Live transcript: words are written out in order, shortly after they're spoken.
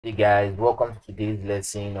Hey guys, welcome to today's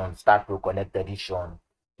lesson on staad.pro Connect Edition.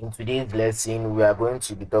 In today's lesson, we are going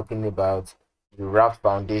to be talking about the raft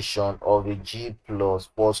foundation of a G plus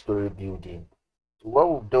 4-story building. So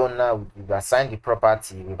what we've done now, we've assigned the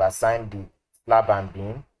property, we've assigned the slab and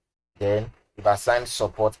beam, then we've assigned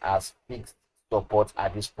support as fixed support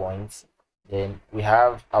at this point. Then we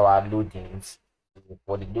have our loadings.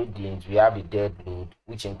 For the loadings, we have the dead load,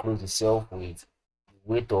 which includes the self weight,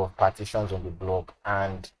 weight of partitions on the block,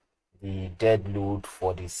 and the dead load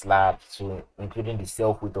for the slab, so including the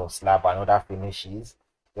self weight of slab and other finishes.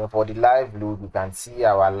 Then for the live load, we can see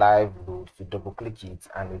our live load. To double click it,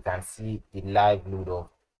 and we can see the live load of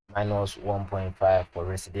minus 1.5 for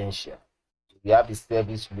residential. So we have the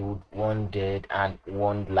service load, one dead and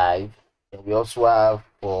one live. And we also have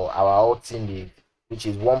for our alternate, which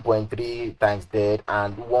is 1.3 times dead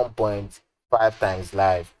and 1.5 times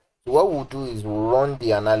live. So what we'll do is we'll run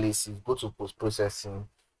the analysis, go to post processing.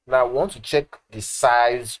 Now we want to check the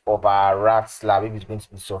size of our raft slab if it's going to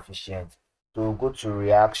be sufficient. So we'll go to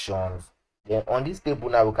reactions. Then on this table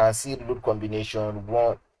now we can see load combination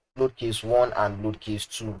one, load case 1 and load case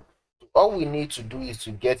 2. So all we need to do is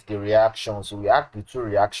to get the reaction. So we add the two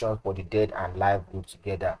reactions for the dead and live load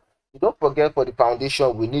together. So don't forget, for the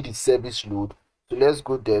foundation we need the service load. So let's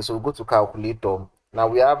go there. So we'll go to calculator. Now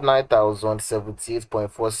we have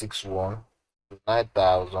 9078.461,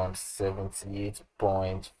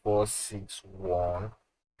 9078.461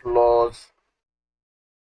 plus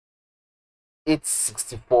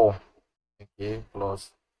 864. Okay,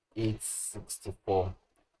 plus 864.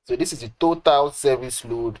 So this is the total service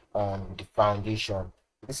load on the foundation.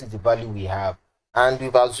 This is the value we have, and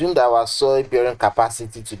we've assumed our soil bearing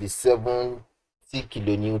capacity to be 70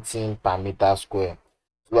 kilonewton per meter square.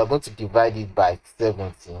 So we are going to divide it by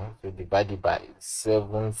 70. So divide it by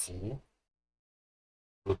 70.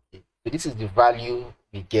 Okay, so this is the value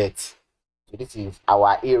we get. So this is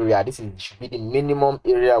our area. This should be the minimum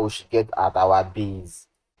area we should get at our base.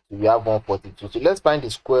 So we have 142. So let's find the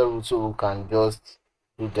square root so we can just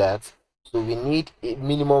do that. So we need a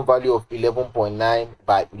minimum value of 11.9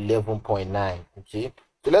 by 11.9. Okay,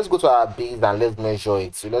 so let's go to our base and let's measure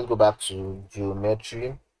it. So let's go back to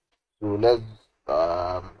geometry. So let's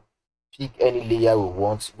pick any layer we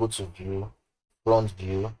want. Go to view, front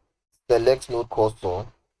view, select node cursor,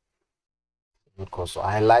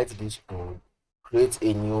 highlight this node, create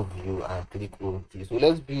a new view and click OK. So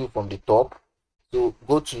let's view from the top. So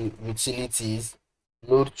go to utilities,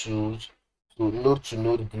 node tools. So node to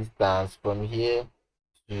node distance from here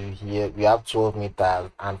to here we have 12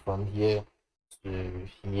 meters, and from here to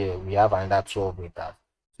here we have another 12 meters.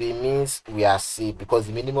 So it means we are safe because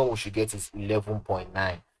the minimum we should get is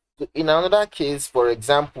 11.9. So in another case, for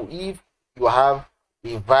example, if you have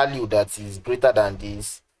a value that is greater than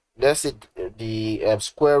this, let's say the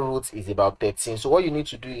square root is about 13. So what you need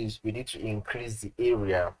to do is we need to increase the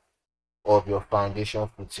area of your foundation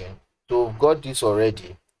footing. So we've got this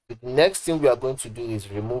already. The next thing we are going to do is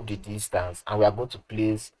remove the distance, and we are going to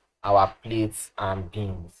place our plates and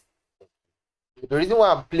beams. The reason why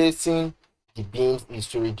I'm placing the beams is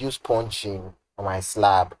to reduce punching on my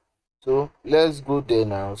slab. So let's go there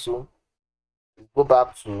now. So go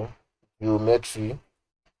back to geometry,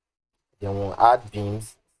 then we'll add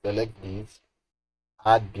beams, select this,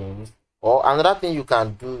 add beams. Or another thing you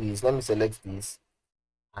can do is, let me select this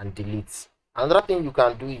and delete. Another thing you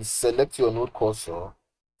can do is select your node cursor,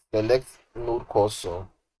 select node cursor,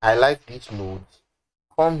 highlight this node,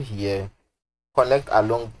 come here, connect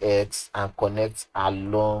along X and connect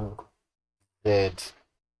along Z.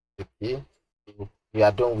 Okay, so we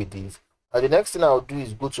are done with this. Now the next thing I'll do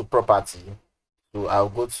is go to property. So I'll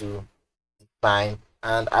go to define,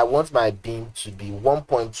 and I want my beam to be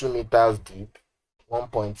 1.2 meters deep,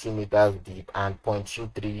 1.2 meters deep and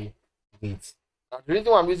 0.23 width. Now the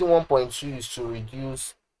reason why I'm using 1.2 is to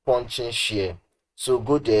reduce punching shear. So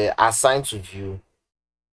go there, assign to view,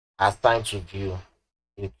 assign to view.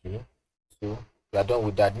 Okay, so we are done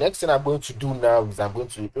with that. Next thing I'm going to do now is I'm going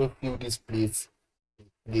to infill this plate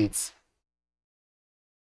with plates.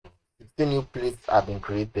 16 new plates have been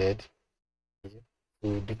created. Okay.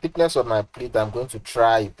 So the thickness of my plate, I'm going to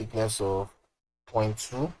try a thickness of 0.2.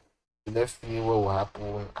 So let's see what will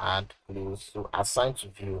happen. Add close. So assign to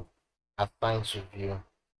view, assign to view.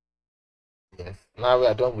 Yes, now we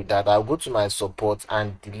are done with that. I'll go to my support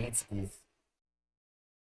and delete this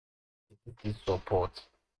support.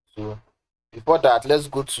 So before that, let's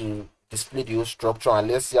go to display the whole structure and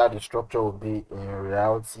let's see how the structure will be in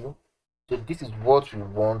reality. So this is what we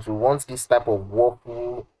want. We want this type of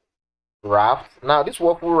waffle raft. Now this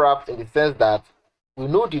waffle raft, in the sense that we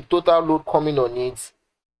know the total load coming on it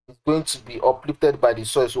is going to be uplifted by the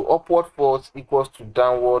soil. So upward force equals to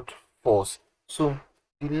downward force. So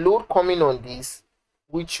the load coming on this,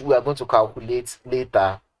 which we are going to calculate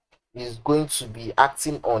later, is going to be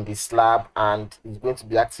acting on the slab and is going to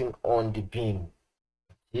be acting on the beam.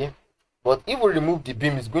 Okay, but if we remove the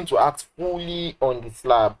beam, it's going to act fully on the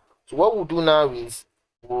slab. So what we'll do now is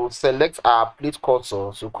we'll select our plate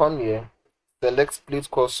cursor. So come here, select plate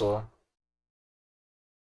cursor,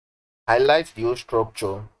 highlight the whole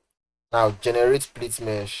structure. Now generate plate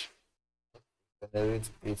mesh. Generate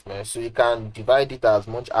plate mesh. So you can divide it as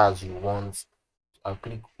much as you want and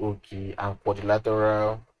click OK and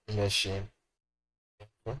quadrilateral meshing.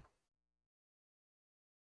 Okay.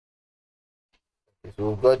 So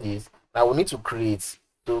we've got this. Now we need to create. So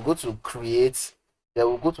we'll go to create, then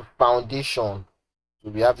we'll go to foundation. So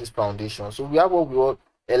we have this foundation. So we have what we want: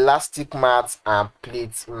 elastic mat and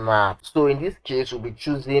plate mat. So in this case, we'll be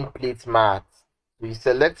choosing plate mat. We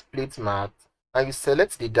select plate mat and you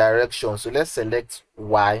select the direction. So let's select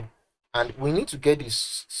Y, and we need to get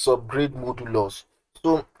this subgrade modulus.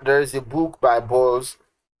 So there is a book by Balls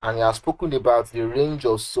and he has spoken about the range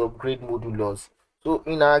of subgrade modulus. So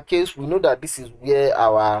in our case, we know that this is where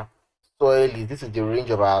our soil is. This is the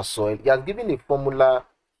range of our soil. He has given a formula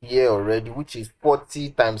here already, which is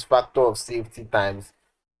 40 times factor of safety times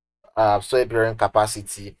soil bearing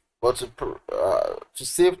capacity. But to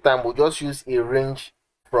save time, we'll just use a range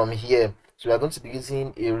from here. So we are going to be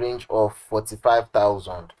using a range of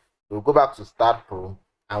 45,000. We'll go back to staad.pro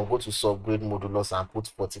and we'll go to subgrade modulus and put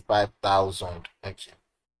 45,000. Okay,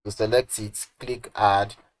 so select it, click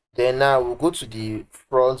add. Then now we'll go to the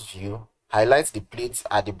front view, highlight the plate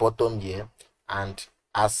at the bottom here and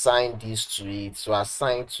assign this to it. So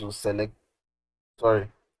assign to select, sorry,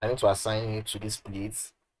 I need to assign it to this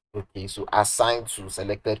plate. Okay, so assign to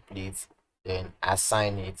selected plate, then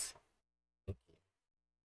assign it. Okay.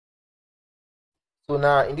 So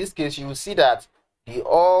now in this case, you will see that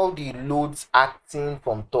all the loads acting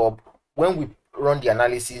from top, when we run the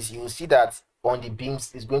analysis, you will see that on the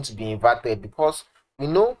beams is going to be inverted, because we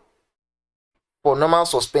know for normal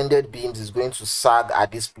suspended beams is going to sag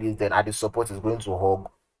at this place, then at the support is going to hug.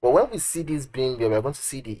 But when we see this beam here, we're going to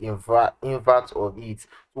see the invert of it. So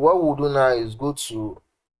what we'll do now is go to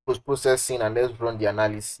post processing and let's run the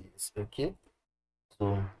analysis. Okay,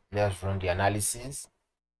 so let's run the analysis.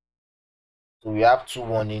 So we have two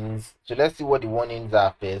warnings. So let's see what the warnings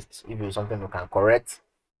are first. If it's something we can correct.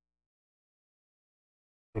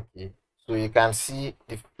 Okay, so you can see,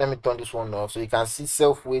 if let me turn this one off. So you can see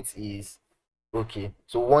self weight is okay.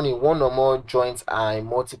 So one or more joints and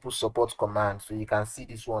multiple support commands. So you can see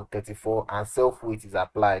this one 34 and self weight is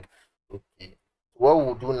applied. Okay, what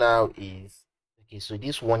we'll do now is, okay, so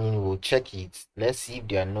this warning will check it. Let's see if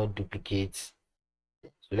there are no duplicates.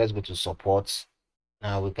 So let's go to support.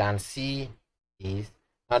 Now we can see this.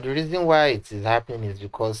 Now the reason why it is happening is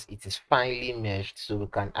because it is finely meshed, so we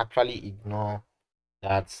can actually ignore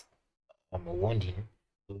that warning.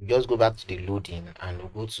 So we just go back to the loading and we'll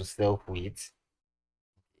go to self weight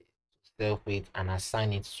and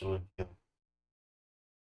assign it to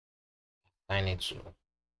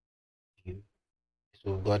view.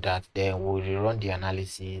 So we've got that. Then we'll rerun the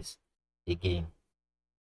analysis again.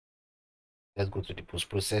 Let's go to the post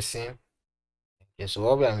processing. Okay, so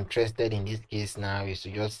what we are interested in this case now is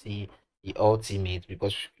to just see the ultimate,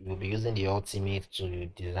 because we'll be using the ultimate to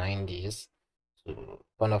design this. So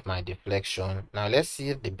turn off my deflection. Now let's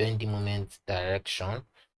see the bending moment direction.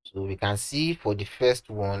 So we can see for the first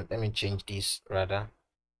one, let me change this rather,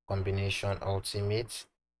 combination ultimate.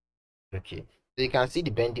 Okay, so you can see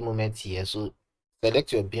the bending moment here. So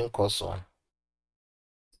select your beam cursor,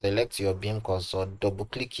 double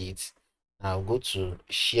click it. Now go to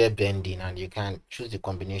shear bending and you can choose the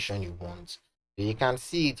combination you want. So you can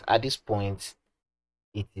see it at this point,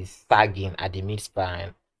 it is sagging at the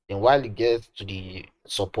mid-span. Then while it gets to the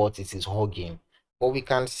support, it is hugging. But we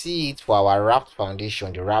can see it for our raft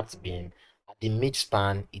foundation, the raft beam. At the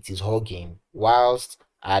mid-span, it is hugging, whilst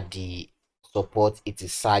at the support, it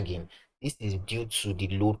is sagging. This is due to the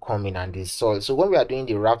load coming and the soil. So when we are doing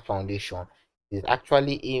the raft foundation, it is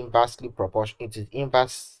actually inversely proportional. It is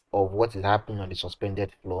inverse of what is happening on the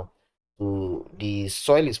suspended floor. So the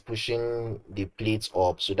soil is pushing the plates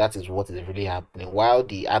up, so that is what is really happening, while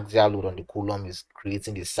the axial load on the column is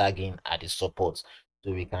creating the sagging at the support.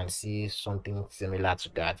 So we can see something similar to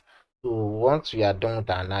that. So once we are done with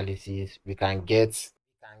the analysis, we can get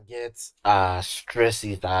our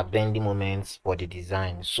stresses, our bending moments for the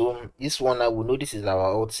design. So this one, I will know this is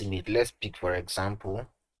our ultimate. Let's pick, for example,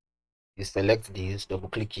 you select this, double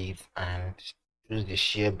click it and choose the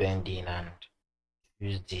shear bending and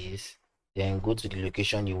use this. then go to the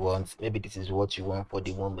location you want. Maybe this is what you want for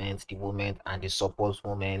the moment and the support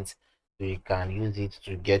moment, so you can use it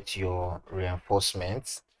to get your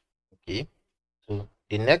reinforcements. Okay, so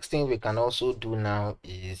the next thing we can also do now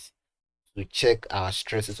is to check our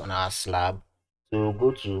stresses on our slab. So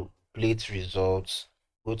go to plate results,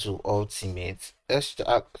 go to ultimate. Let's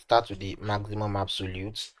start with the maximum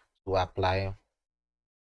absolute to apply.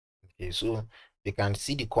 Okay, so you can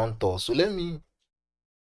see the contour. So let me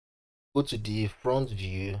go to the front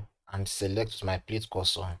view and select my plate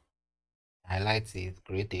cursor, highlight it,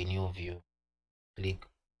 create a new view, click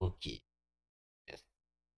OK. Yes,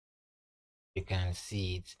 you can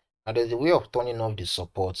see it. Now there's a way of turning off the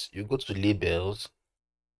support. You go to labels,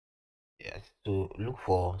 yes, to look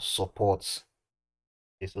for support.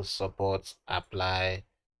 Okay, so support, apply,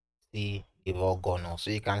 see they've all gone off.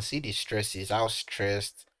 So you can see the stresses, how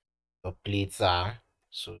stressed the plates are.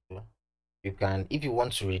 So you can, if you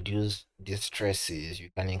want to reduce the stresses, you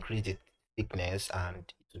can increase the thickness and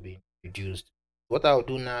it will be reduced. What I'll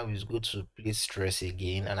do now is go to plate stress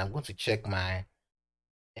again, and I'm going to check my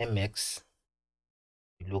MX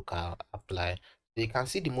local, apply. So you can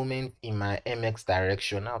see the moment in my MX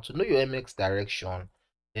direction. Now to know your MX direction,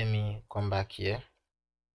 let me come back here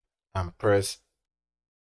and press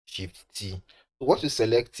Shift T. So once you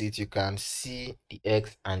select it, you can see the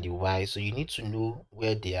X and the Y. So you need to know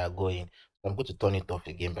where they are going. So I'm going to turn it off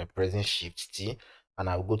again by pressing Shift T, and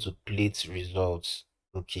I'll go to plate results.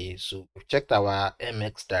 Okay, so we've checked our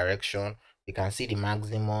MX direction. You can see the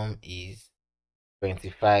maximum is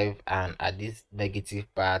 25, and at this negative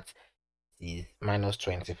part is minus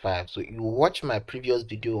 25. So you watch my previous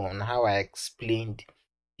video on how I explained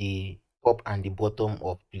the top and the bottom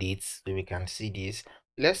of plates, so we can see this.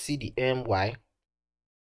 Let's see the my.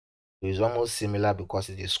 So it's almost similar because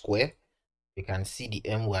it's a square. We can see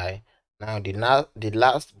the my. Now the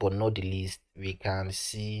last but not the least, we can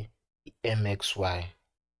see the mxy.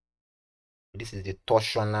 This is the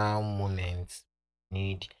torsional moment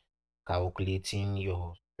need calculating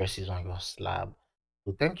your stresses on your slab.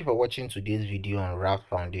 So thank you for watching today's video on raft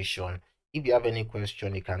foundation. If you have any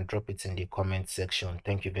question, you can drop it in the comment section.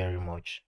 Thank you very much.